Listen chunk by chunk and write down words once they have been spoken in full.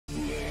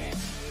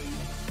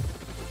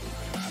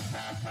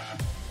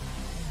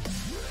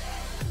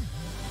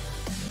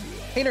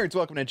Hey nerds,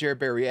 welcome to Jared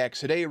Bear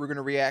Reacts. Today we're going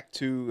to react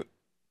to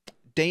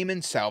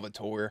Damon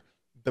Salvatore,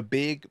 the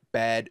big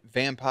bad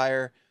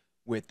vampire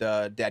with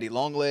daddy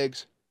long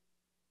legs.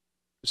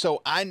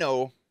 So I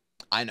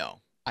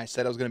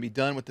said I was going to be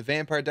done with the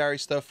Vampire Diary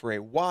stuff for a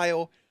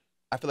while.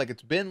 I feel like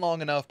it's been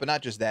long enough, but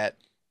not just that.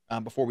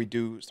 Before we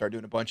do start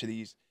doing a bunch of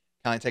these,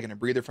 kind of taking a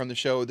breather from the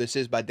show. This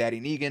is by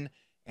Daddy Negan,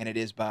 and it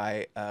is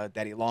by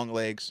Daddy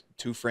Longlegs,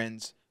 two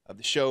friends of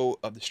the show,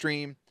 of the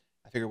stream.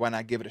 I figured why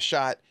not give it a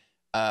shot.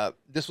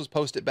 This was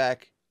posted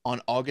back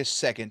on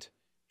August 2nd,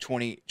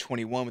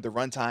 2021 with a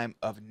runtime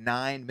of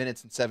 9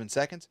 minutes and 7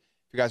 seconds.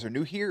 If you guys are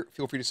new here,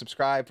 feel free to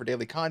subscribe for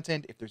daily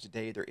content. If there's a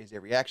day, there is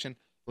a reaction.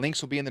 Links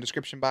will be in the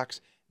description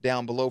box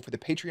down below for the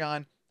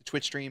Patreon, the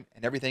Twitch stream,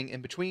 and everything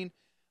in between.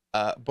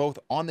 Both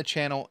on the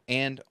channel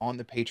and on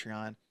the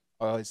Patreon.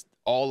 Is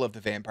all of the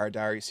Vampire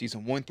Diaries,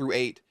 season 1 through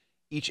 8.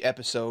 Each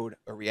episode,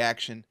 a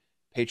reaction.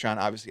 Patreon,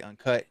 obviously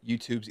uncut.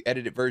 YouTube's the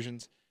edited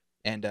versions.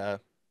 And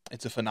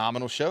it's a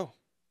phenomenal show.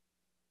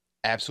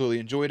 Absolutely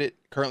enjoyed it.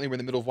 Currently, we're in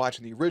the middle of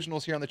watching the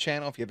originals here on the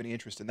channel, if you have any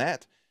interest in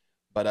that.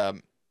 But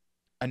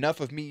enough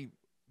of me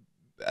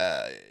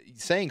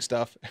saying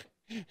stuff.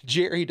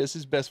 Jerry does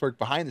his best work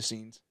behind the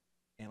scenes.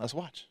 And let's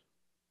watch.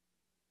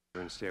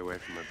 And stay away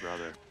from my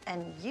brother.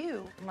 And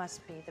you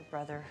must be the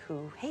brother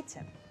who hates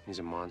him. He's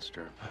a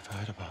monster. I've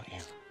heard about you.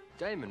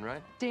 Damon,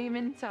 right?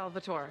 Damon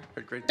Salvatore.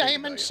 Great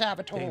Damon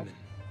Salvatore. Damon.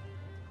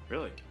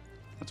 Really?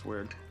 That's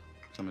weird.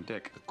 'Cause I'm a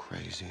dick.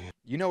 Crazy.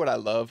 You know what I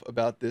love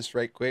about this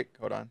right quick?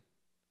 Hold on.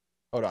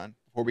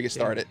 Before we get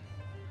started.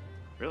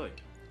 Really?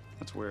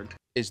 That's weird.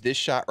 Is this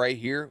shot right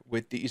here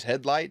with these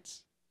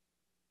headlights?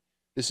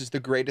 This is the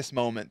greatest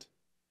moment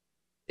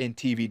in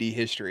TVD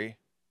history.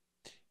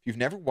 If you've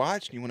never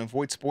watched and you want to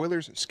avoid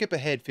spoilers, skip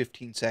ahead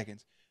 15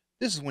 seconds.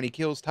 This is when he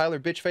kills Tyler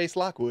Bitchface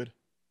Lockwood.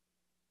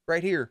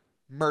 Right here.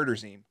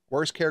 Murders him.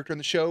 Worst character in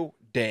the show,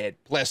 dead.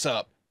 Bless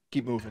up.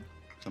 Keep moving.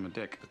 I'm a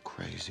dick. A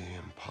crazy,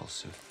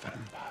 impulsive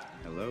vampire.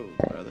 Hello,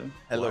 brother.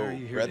 Hello, Why are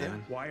you here, brother.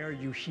 Damon? Why are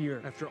you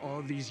here after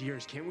all these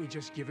years? Can't we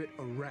just give it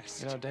a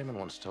rest? You know, Damon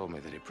once told me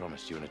that he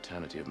promised you an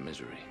eternity of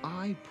misery.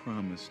 I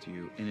promised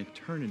you an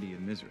eternity of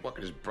misery. What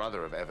could his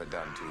brother have ever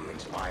done to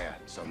inspire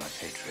so much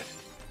hatred?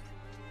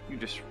 You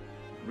just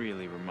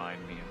really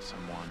remind me of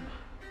someone.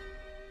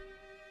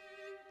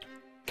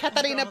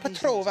 Katarina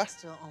Petrova.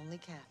 Still only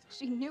Catholic.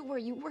 She knew where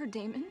you were,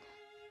 Damon.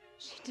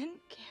 She didn't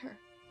care.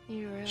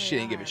 You really She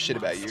didn't give a shit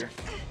about you. You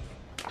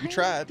I'm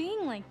tried.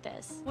 being like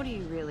this. What are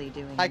you really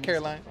doing? Hi, in these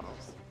Caroline.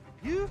 falls?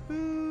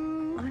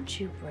 Yoo-hoo! Aren't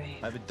you brave?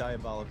 I have a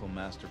diabolical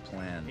master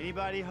plan.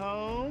 Anybody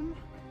home?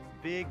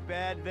 Big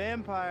bad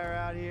vampire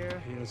out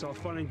here. You know, it's all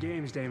fun and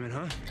games, Damon,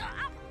 huh?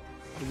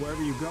 But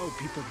wherever you go,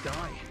 people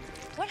die.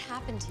 What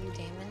happened to you,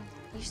 Damon?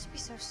 You used to be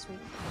so sweet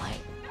and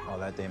polite. Oh,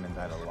 that Damon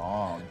died a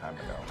long time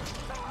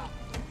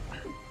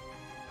ago.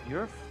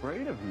 You're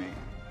afraid of me.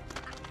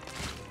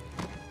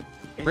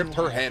 Ripped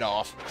her head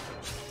off.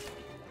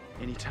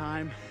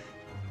 Anytime,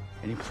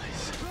 any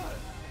place.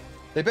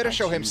 They better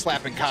show him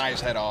slapping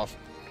Kai's head off.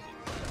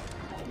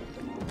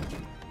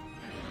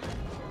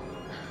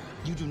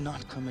 You do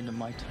not come into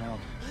my town.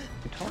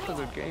 You talk a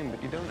good game,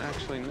 but you don't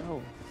actually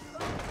know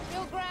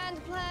Your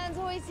grand plans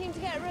always seem to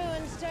get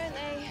ruined, don't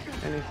they?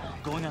 anything.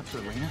 Going after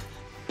Elena?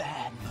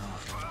 Bad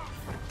move.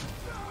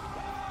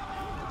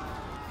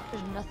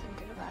 There's nothing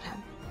good about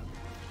him.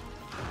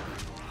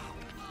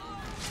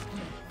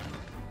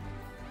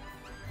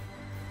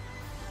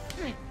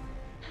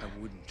 I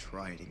wouldn't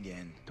try it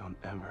again. Don't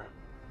ever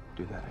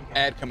do that again.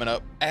 Ad coming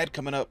up. Ad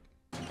coming up.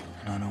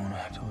 And I don't want to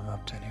have to live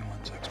up to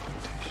anyone's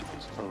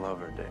expectations. I love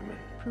her, Damon.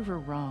 Prove her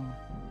wrong.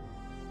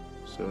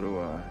 So do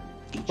I.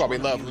 Probably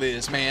love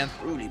Liz, man.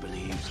 Truly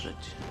believes that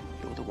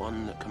you're the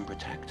one that can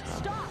protect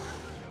her.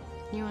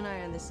 You and I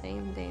are the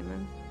same,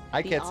 Damon.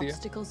 Hi, The Ketsia.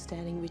 obstacle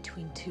standing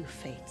between two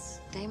fates.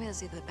 Damon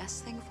is either the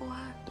best thing for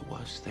her The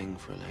worst thing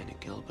for Elena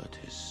Gilbert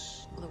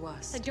is or the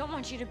worst. I don't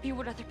want you to be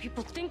what other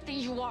people think that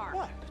you are.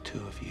 What? the two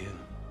of you.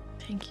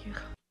 Thank you.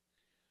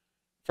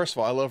 First of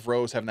all, I love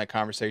Rose having that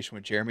conversation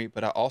with Jeremy,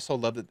 but I also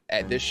love that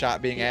at this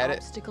shot being The added.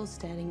 obstacle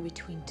standing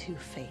between two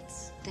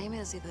fates. Damon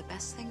is either the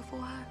best thing for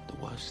her The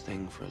worst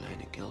thing for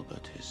Elena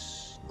Gilbert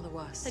is or the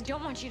worst. I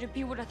don't want you to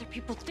be what other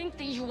people think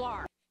that you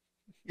are.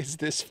 Is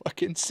this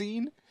fucking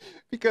scene?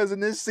 Because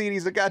in this scene,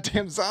 he's a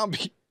goddamn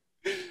zombie.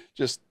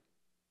 Just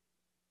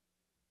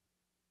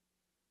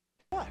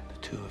the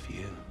two of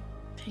you.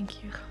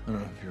 Thank you I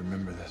don't know if you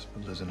remember this,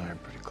 but Liz and I are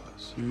pretty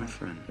close. You're my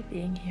friend. for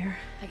being here.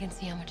 I can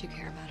see how much you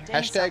care about her.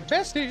 hashtag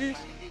besties.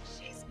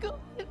 She's gone.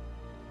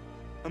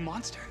 A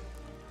monster.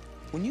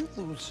 When you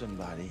lose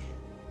somebody,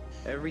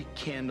 every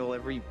candle,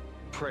 every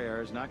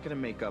prayer is not going to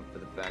make up for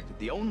the fact that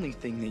the only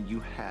thing that you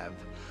have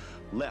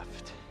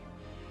left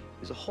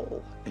is a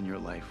hole in your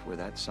life where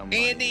that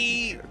somebody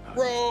Andy, doesn't care about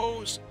you.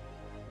 Rose.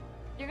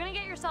 You're gonna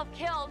get yourself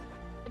killed.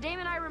 The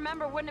Damon I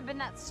remember wouldn't have been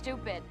that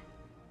stupid.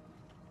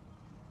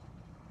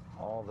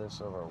 All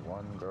this over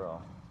one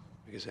girl.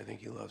 Because I think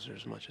he loves her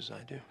as much as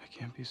I do. I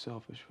can't be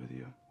selfish with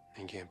you.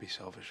 And can't be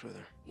selfish with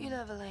her. You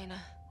love Elena.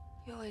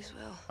 You always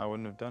will. I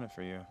wouldn't have done it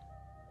for you.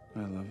 I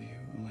love you,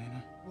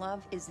 Elena.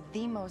 Love is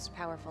the most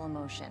powerful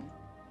emotion.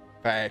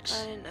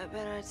 Facts. I didn't know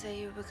better. I'd say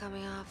you were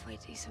becoming a halfway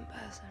decent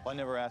person. I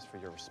never asked for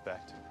your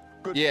respect.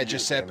 Yeah,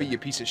 Giuseppe, you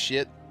piece of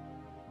shit.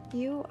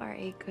 You are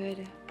a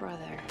good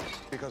brother.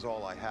 Because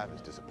all I have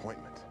is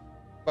disappointment.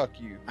 Fuck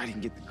you. I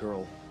didn't get the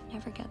girl.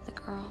 Never get the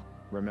girl.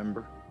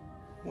 Remember?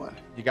 What?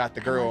 You got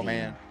the girl,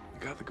 man.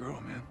 You got the girl,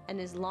 man. And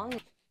as long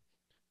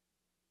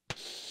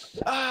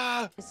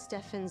Ah! as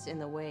Stefan's in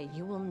the way,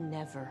 you will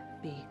never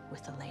be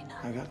with Elena.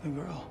 I got the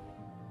girl.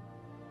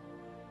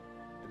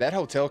 That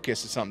hotel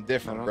kiss is something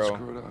different, bro.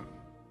 Screw it up.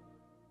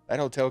 That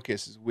hotel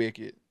kiss is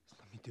wicked.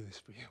 Let me do this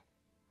for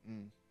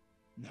you.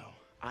 No.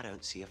 I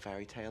don't see a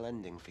fairy tale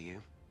ending for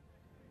you.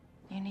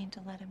 You need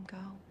to let him go.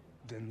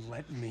 Then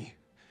let me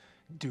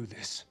do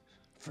this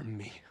for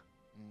me.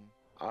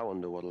 I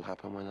wonder what'll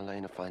happen when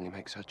Elena finally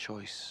makes her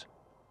choice.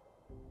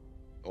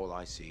 All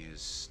I see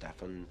is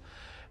Stefan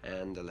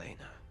and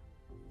Elena.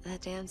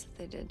 That dance that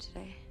they did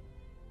today.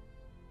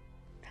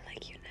 I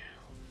like you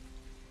now.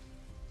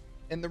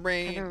 In the Kind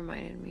rain. of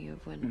reminded me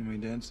of when When we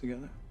dance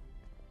together?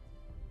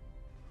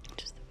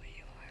 just the way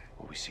you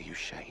are. Will we see you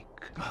shake?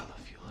 I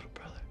love you, little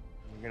brother.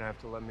 You're gonna have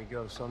to let me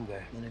go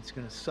someday. And it's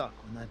gonna suck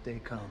when that day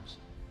comes.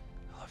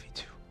 I love you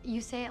too.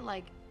 You say it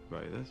like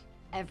Right, this?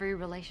 every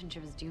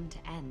relationship is doomed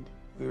to end.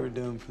 We were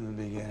doomed from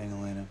the beginning,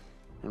 Elena.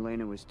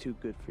 Elena was too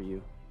good for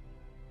you.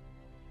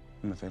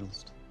 I'm a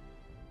fatalist.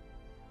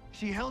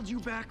 She held you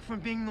back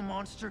from being the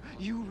monster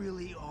you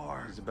really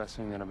are. It's the best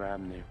thing that ever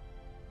happened to you.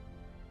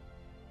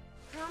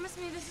 Promise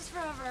me this is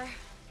forever.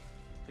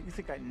 You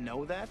think I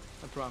know that?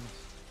 I promise.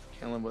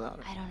 Can't live without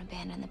her. I don't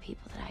abandon the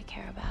people that I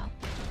care about.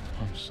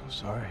 I'm so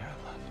sorry I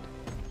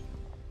left.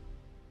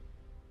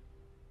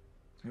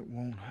 It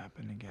won't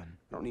happen again.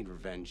 I don't need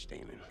revenge,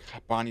 Damon.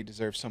 God, Bonnie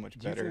deserves so much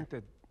Do you better. think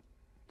that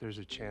there's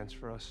a chance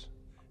for us?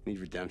 I need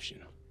redemption.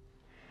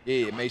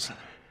 Yeah, Mason.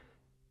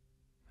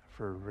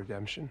 For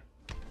redemption?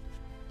 If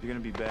you're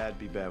gonna be bad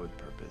with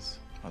purpose.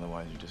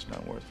 Otherwise, you're just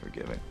not worth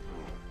forgiving.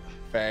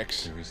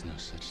 Facts. There is no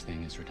such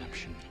thing as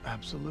redemption.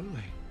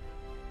 Absolutely.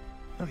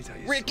 Let me tell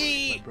you a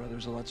Ricky! story. My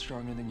brother's a lot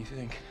stronger than you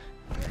think.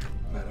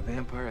 About a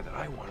vampire that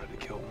I wanted to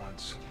kill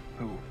once,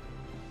 who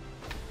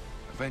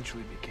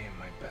eventually became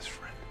my best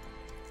friend.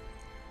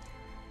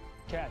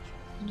 Catch.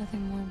 There's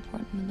nothing more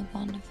important than the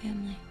bond of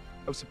family.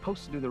 I was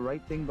supposed to do the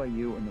right thing by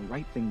you and the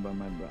right thing by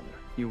my brother.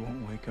 You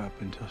won't wake up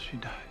until she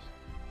dies.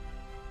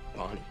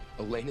 Bonnie,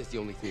 Elena's the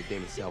only thing that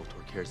Damon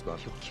Salvatore cares about.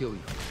 He'll kill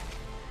you.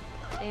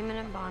 Damon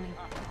and Bonnie.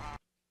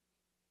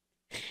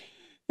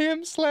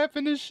 Him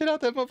slapping the shit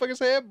out that motherfucker's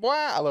head. Boy,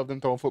 I love them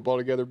throwing football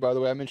together, by the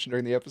way. I mentioned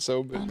during the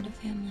episode, but Bond of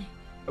family.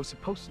 I was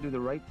supposed to do the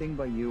right thing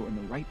by you and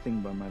the right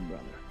thing by my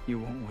brother. You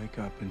won't wake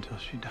up until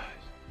she dies.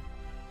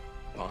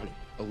 Bonnie,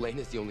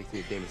 Elena's the only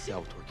thing that Damon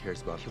Salvatore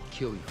cares about. He'll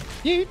kill you.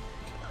 yeet.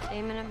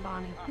 Damon and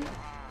Bonnie.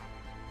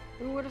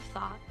 Who would have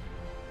thought?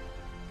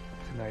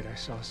 Tonight I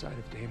saw a side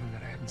of Damon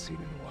that I hadn't seen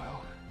in a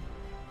while.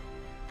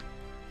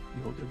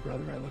 The older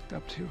brother I looked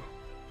up to.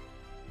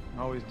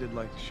 I always did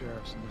like the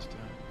sheriffs in this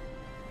town.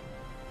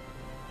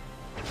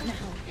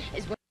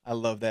 I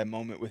love that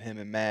moment with him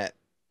and Matt.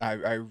 I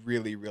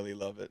really, really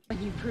love it.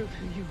 When you prove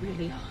who you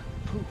really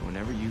are.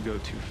 Whenever you go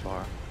too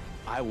far,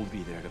 I will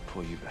be there to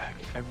pull you back.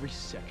 Every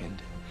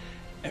second,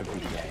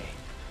 every day.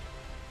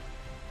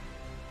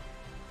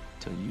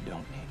 Till you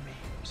don't need me.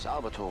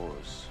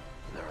 Salvatore's,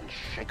 their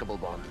unshakable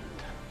bond.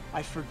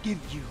 I forgive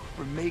you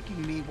for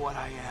making me what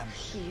I am.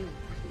 You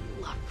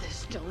love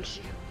this, don't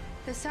you?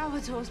 The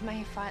Salvatores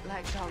may fight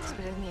like dogs,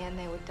 but in the end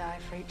they would die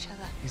for each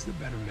other. He's the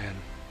better man.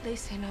 At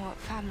least they know what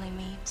family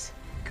means.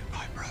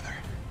 Goodbye, brother.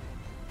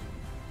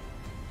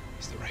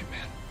 He's the right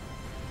man.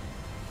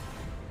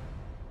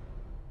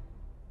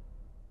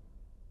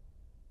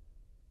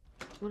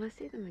 Will I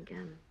see them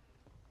again?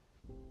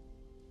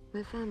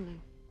 My family.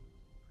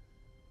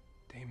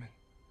 Damon.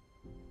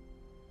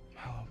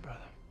 Hello, brother.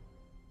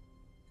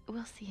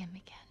 We'll see him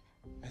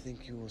again. I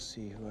think you will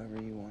see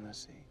whoever you want to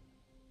see.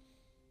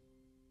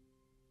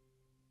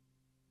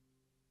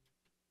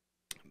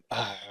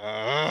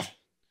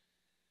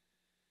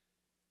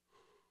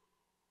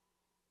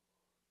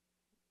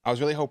 I was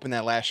really hoping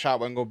that last shot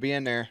wasn't gonna be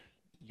in there.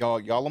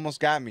 Y'all almost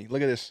got me.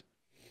 Look at this.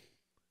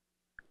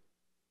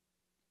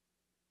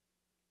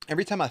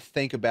 Every time I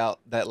think about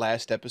that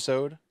last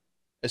episode,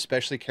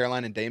 especially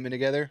Caroline and Damon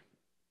together,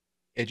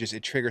 it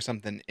triggers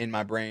something in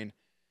my brain.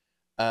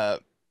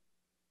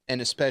 And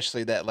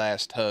especially that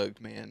last hug,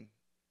 man.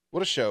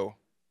 What a show.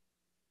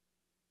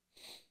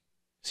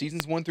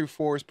 Seasons 1 through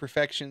 4 is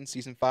perfection.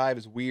 Season 5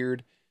 is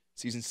weird.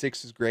 Season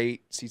 6 is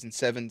great. Season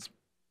 7's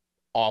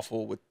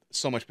awful with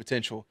so much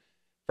potential.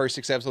 First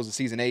 6 episodes of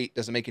season 8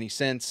 doesn't make any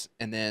sense,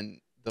 and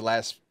then those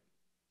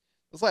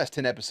last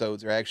 10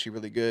 episodes are actually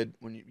really good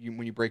when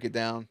you break it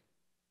down.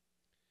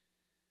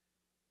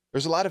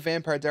 There's a lot of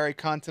Vampire Diary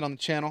content on the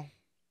channel.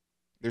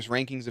 There's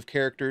rankings of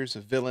characters,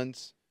 of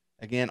villains.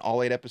 Again,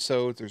 all 8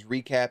 episodes. There's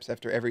recaps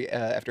after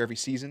every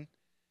season,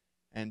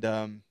 and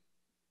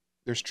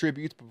there's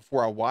tributes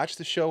before I watch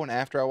the show and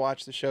after I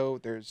watch the show.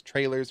 There's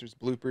trailers. There's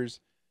bloopers.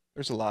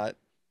 There's a lot.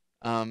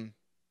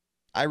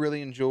 I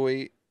really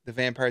enjoy the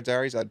Vampire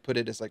Diaries. I'd put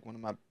it as like one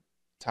of my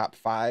top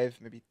 5,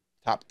 maybe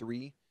top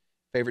 3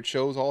 favorite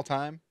shows all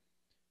time.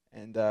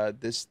 And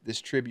this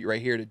tribute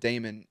right here to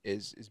Damon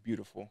is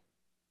beautiful.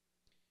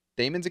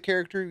 Damon's a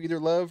character you either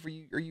love or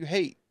you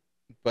hate,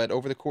 but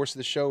over the course of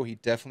the show, he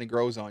definitely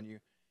grows on you.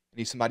 And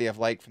he's somebody I've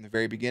liked from the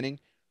very beginning.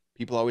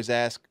 People always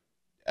ask,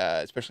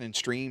 especially in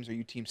streams, are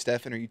you Team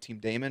Stefan or are you Team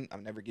Damon? I'll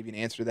never give you an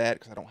answer to that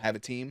because I don't have a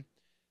team.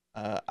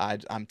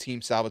 I'm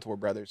Team Salvatore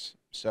brothers.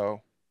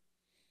 So,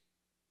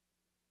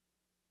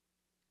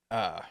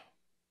 man,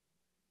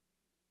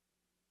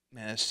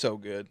 it's so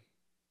good.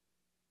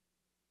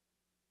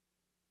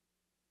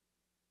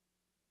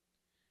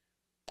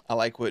 I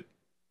like what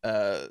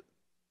Daddy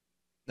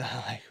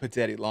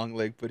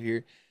Longleg put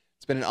here.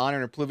 It's been an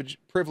honor and a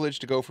privilege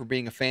to go from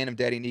being a fan of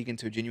Daddy Negan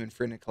to a genuine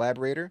friend and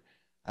collaborator.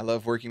 I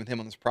love working with him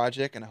on this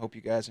project, and I hope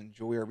you guys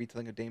enjoy our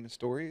retelling of Damon's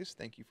stories.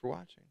 Thank you for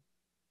watching.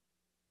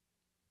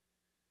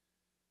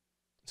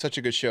 Such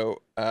a good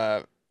show.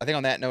 I think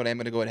on that note, I'm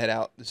going to go ahead and head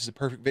out. This is a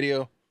perfect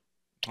video.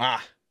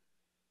 As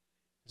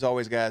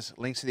always, guys,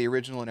 links to the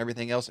original and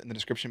everything else in the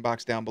description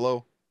box down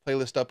below.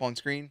 Playlist up on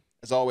screen.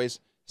 As always,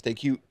 stay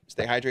cute,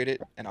 stay hydrated,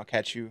 and I'll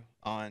catch you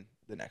on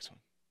the next one.